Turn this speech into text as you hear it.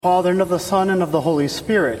Father, and of the Son, and of the Holy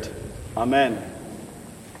Spirit. Amen.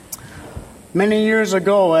 Many years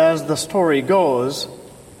ago, as the story goes,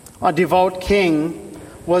 a devout king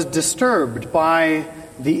was disturbed by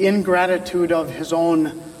the ingratitude of his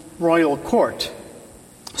own royal court.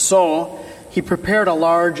 So he prepared a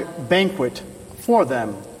large banquet for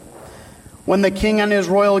them. When the king and his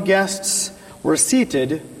royal guests were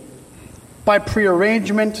seated, by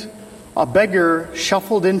prearrangement, a beggar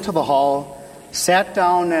shuffled into the hall, sat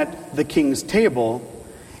down at the king's table,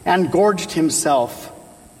 and gorged himself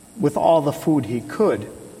with all the food he could.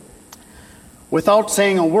 Without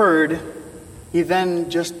saying a word, he then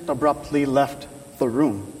just abruptly left the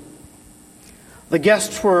room. The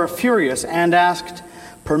guests were furious and asked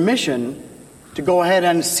permission to go ahead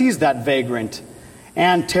and seize that vagrant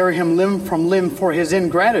and tear him limb from limb for his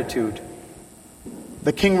ingratitude.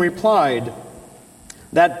 The king replied,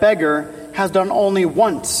 "That beggar has done only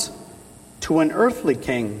once to an earthly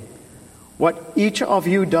king what each of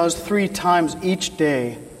you does 3 times each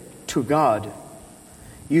day to God.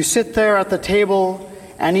 You sit there at the table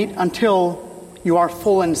and eat until you are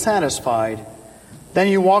full and satisfied. Then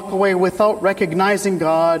you walk away without recognizing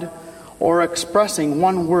God or expressing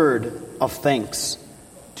one word of thanks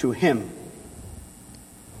to Him."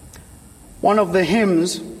 One of the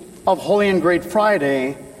hymns of Holy and Great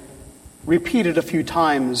Friday, repeated a few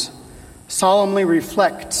times, solemnly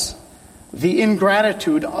reflects the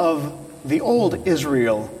ingratitude of the old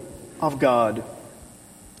Israel of God.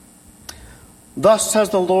 "Thus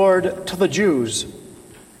says the Lord to the Jews,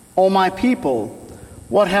 O my people,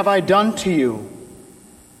 what have I done to you?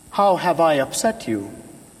 How have I upset you?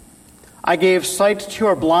 I gave sight to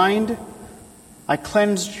your blind, I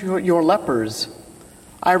cleansed your lepers,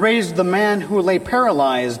 I raised the man who lay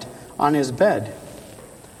paralyzed on his bed.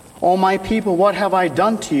 O my people, what have I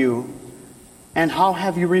done to you? And how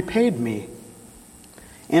have you repaid me?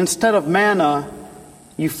 Instead of manna,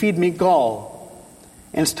 you feed me gall.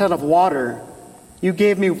 Instead of water, you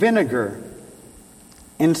gave me vinegar.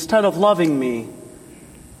 Instead of loving me,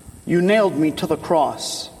 you nailed me to the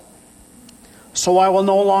cross. So I will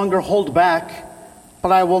no longer hold back,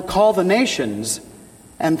 but I will call the nations,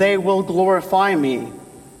 and they will glorify me,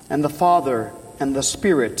 and the Father and the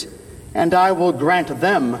Spirit, and I will grant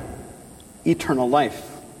them eternal life."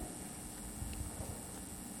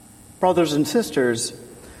 Brothers and sisters,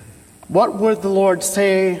 what would the Lord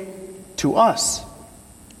say to us,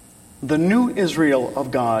 the new Israel of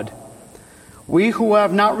God, we who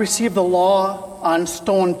have not received the law on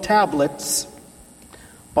stone tablets,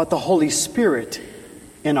 but the Holy Spirit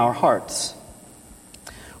in our hearts,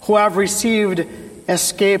 who have received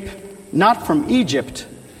escape not from Egypt,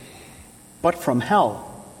 but from hell,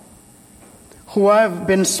 who have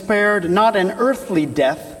been spared not an earthly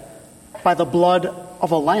death by the blood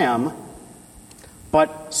of a lamb,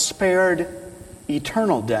 but spared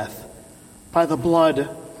eternal death by the blood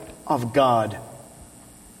of God.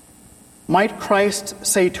 Might Christ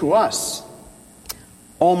say to us,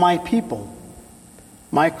 "O my people,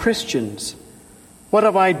 my Christians, what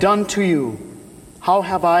have I done to you? How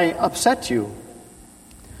have I upset you?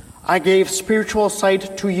 I gave spiritual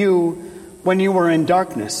sight to you when you were in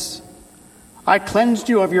darkness. I cleansed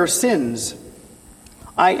you of your sins.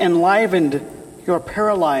 I enlivened your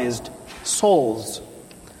paralyzed souls.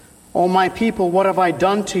 O my people, what have I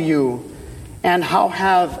done to you, and how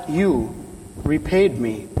have you repaid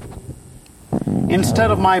me? Instead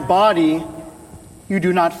of my body, you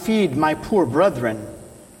do not feed my poor brethren.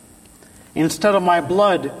 Instead of my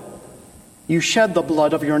blood, you shed the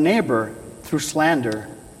blood of your neighbor through slander.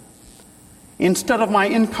 Instead of my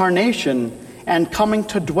incarnation and coming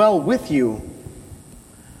to dwell with you,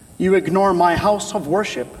 you ignore my house of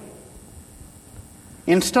worship.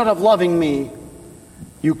 Instead of loving me,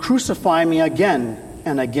 you crucify me again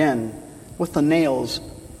and again with the nails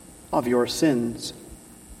of your sins."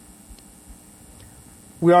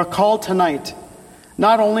 We are called tonight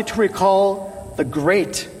not only to recall the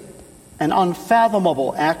great and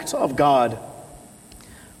unfathomable acts of God,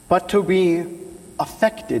 but to be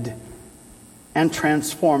affected and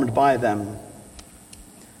transformed by them.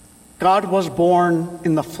 God was born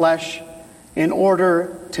in the flesh in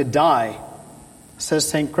order to die, says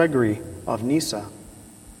St. Gregory of Nyssa.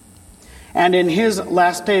 And in his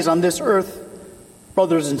last days on this earth,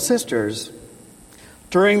 brothers and sisters,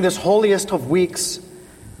 during this holiest of weeks,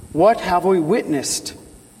 what have we witnessed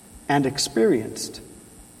and experienced?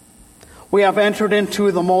 We have entered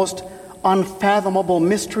into the most unfathomable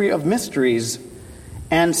mystery of mysteries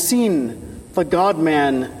and seen the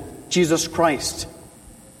God-man, Jesus Christ,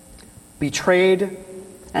 betrayed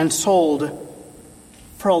and sold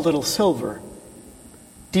for a little silver,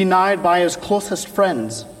 denied by his closest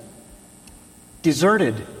friends,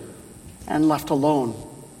 deserted and left alone,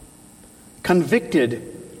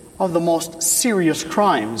 convicted of the most serious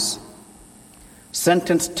crimes,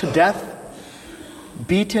 sentenced to death,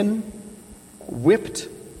 beaten, whipped,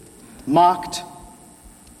 mocked,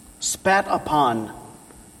 spat upon,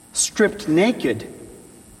 stripped naked,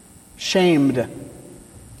 shamed,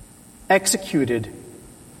 executed,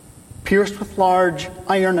 pierced with large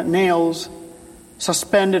iron nails,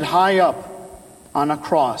 suspended high up on a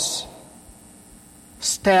cross,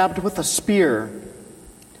 stabbed with a spear.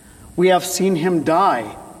 We have seen him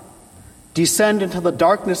die, descend into the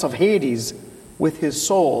darkness of Hades with his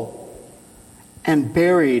soul, and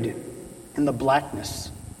buried in the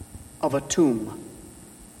blackness of a tomb.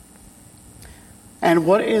 And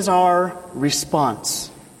what is our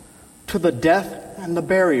response to the death and the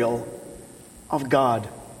burial of God?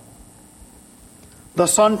 The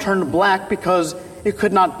sun turned black because it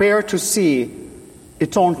could not bear to see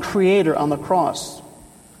its own Creator on the cross.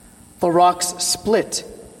 The rocks split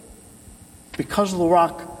because the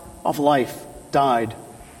rock of life died.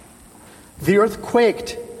 The earth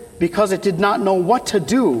quaked because it did not know what to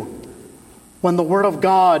do when the Word of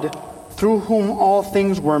God, through whom all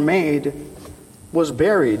things were made, was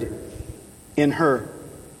buried in her.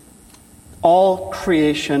 All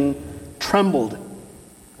creation trembled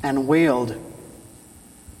and wailed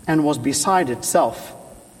and was beside itself.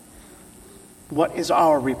 What is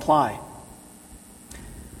our reply?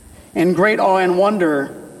 In great awe and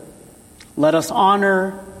wonder, let us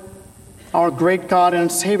honor our great God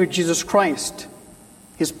and Savior Jesus Christ,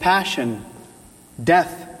 his passion,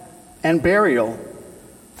 death, and burial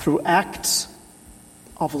through acts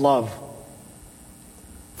of love.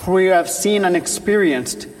 For we have seen and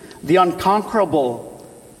experienced the unconquerable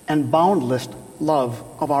and boundless love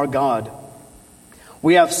of our God.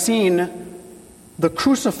 We have seen the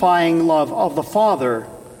crucifying love of the Father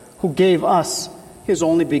who gave us his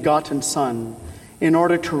only begotten Son in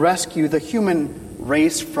order to rescue the human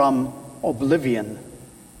race from oblivion.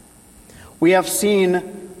 We have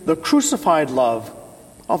seen the crucified love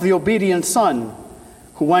of the obedient Son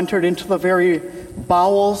who entered into the very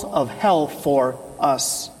bowels of hell for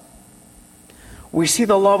us. We see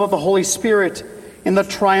the love of the Holy Spirit in the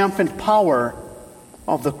triumphant power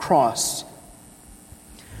of the cross.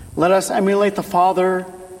 Let us emulate the Father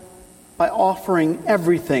by offering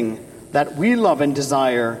everything that we love and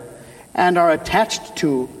desire and are attached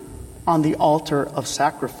to on the altar of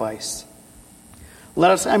sacrifice.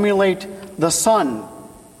 Let us emulate the Son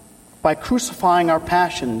by crucifying our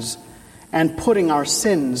passions and putting our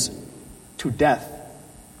sins to death.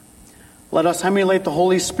 Let us emulate the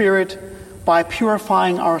Holy Spirit by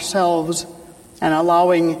purifying ourselves and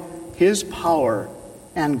allowing his power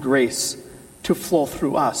and grace to flow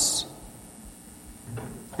through us.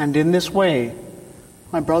 And in this way,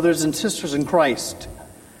 my brothers and sisters in Christ,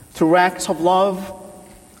 through acts of love,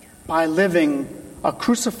 by living a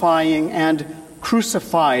crucifying and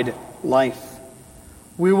crucified life,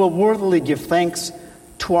 we will worthily give thanks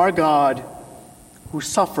to our God who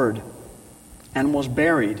suffered and was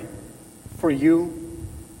buried for you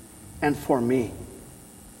and for me.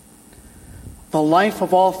 The life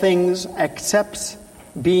of all things accepts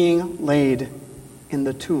being laid in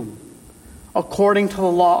the tomb, according to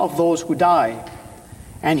the law of those who die,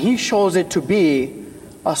 and he shows it to be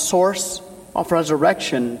a source of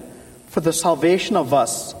resurrection for the salvation of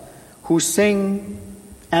us who sing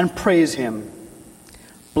and praise him.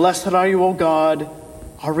 Blessed are you, O God,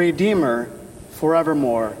 our Redeemer,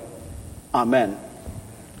 forevermore. Amen.